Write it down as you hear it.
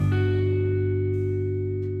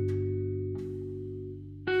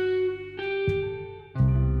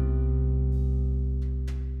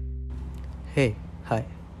Hey, hi.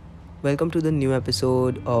 Welcome to the new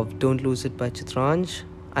episode of Don't Lose It by Chitranj.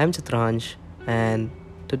 I'm Chitranj, and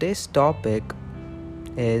today's topic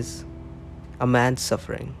is a man's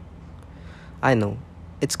suffering. I know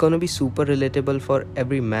it's gonna be super relatable for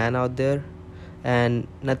every man out there, and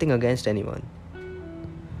nothing against anyone.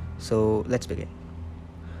 So let's begin.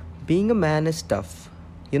 Being a man is tough.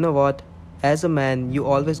 You know what? As a man, you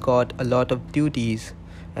always got a lot of duties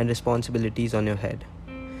and responsibilities on your head.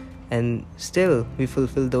 And still, we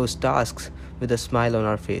fulfill those tasks with a smile on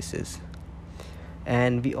our faces.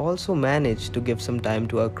 And we also manage to give some time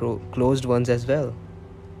to our closed ones as well.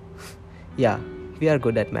 Yeah, we are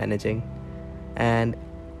good at managing. And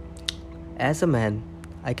as a man,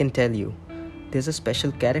 I can tell you, there's a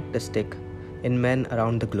special characteristic in men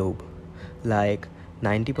around the globe. Like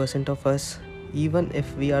 90% of us, even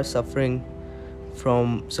if we are suffering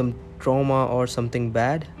from some trauma or something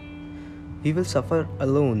bad, we will suffer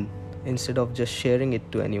alone instead of just sharing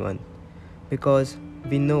it to anyone, because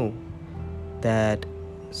we know that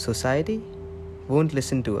society won't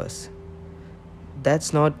listen to us.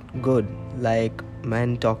 That's not good. Like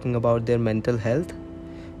men talking about their mental health,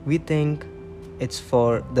 we think it's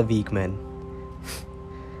for the weak men.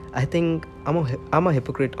 I think I'm a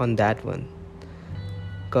hypocrite on that one,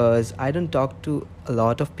 because I don't talk to a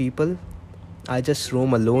lot of people. I just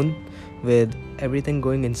roam alone with everything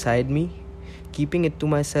going inside me, keeping it to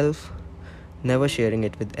myself, never sharing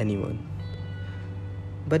it with anyone.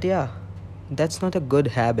 But yeah, that's not a good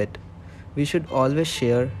habit. We should always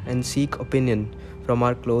share and seek opinion from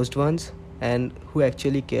our closed ones and who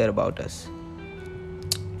actually care about us.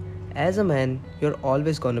 As a man, you're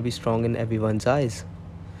always gonna be strong in everyone's eyes.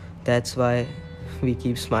 That's why we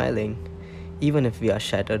keep smiling, even if we are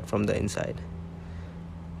shattered from the inside.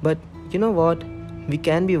 But you know what? We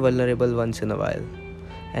can be vulnerable once in a while,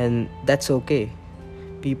 and that's okay.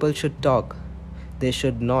 People should talk, they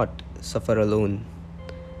should not suffer alone.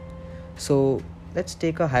 So, let's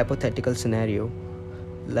take a hypothetical scenario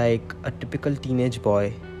like a typical teenage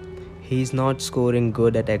boy. He's not scoring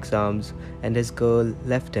good at exams, and his girl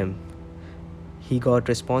left him. He got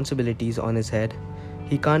responsibilities on his head,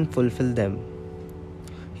 he can't fulfill them.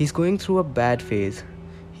 He's going through a bad phase.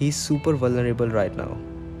 He's super vulnerable right now.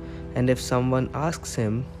 And if someone asks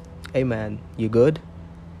him, "Hey man, you good?"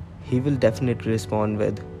 he will definitely respond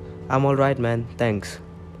with, "I'm alright, man, thanks."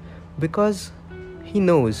 Because he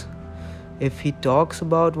knows if he talks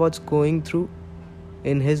about what's going through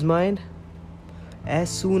in his mind, as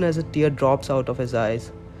soon as a tear drops out of his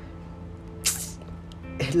eyes,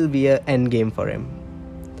 it'll be an end game for him.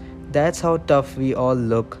 That's how tough we all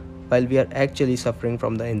look while we are actually suffering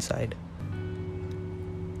from the inside.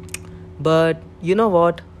 But you know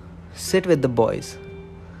what? Sit with the boys.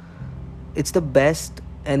 It's the best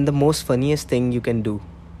and the most funniest thing you can do.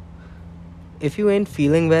 If you ain't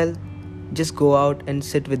feeling well, just go out and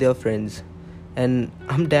sit with your friends, and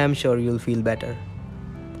I'm damn sure you'll feel better.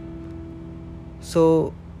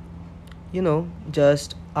 So,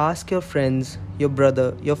 just ask your friends, your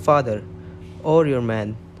brother, your father, or your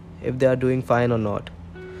man if they are doing fine or not,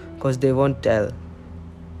 because they won't tell.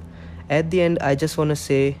 At the end, I just want to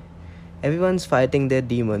say everyone's fighting their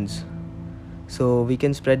demons, so we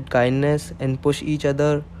can spread kindness and push each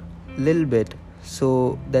other a little bit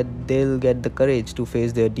so that they'll get the courage to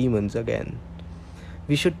face their demons again.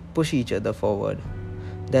 We should push each other forward.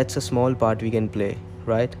 That's a small part we can play,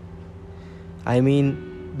 right? I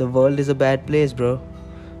mean, the world is a bad place, bro.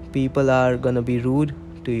 People are gonna be rude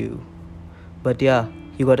to you. But yeah,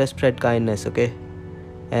 you gotta spread kindness, okay?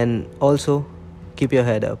 And also, keep your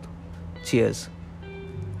head up. Cheers.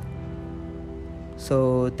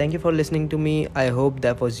 So, thank you for listening to me. I hope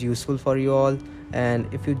that was useful for you all.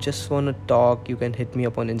 And if you just want to talk, you can hit me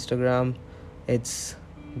up on Instagram. It's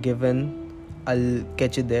given. I'll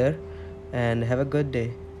catch you there. And have a good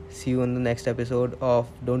day. See you on the next episode of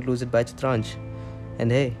Don't Lose It by Chitranj.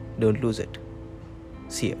 And hey, don't lose it.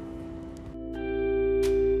 See ya.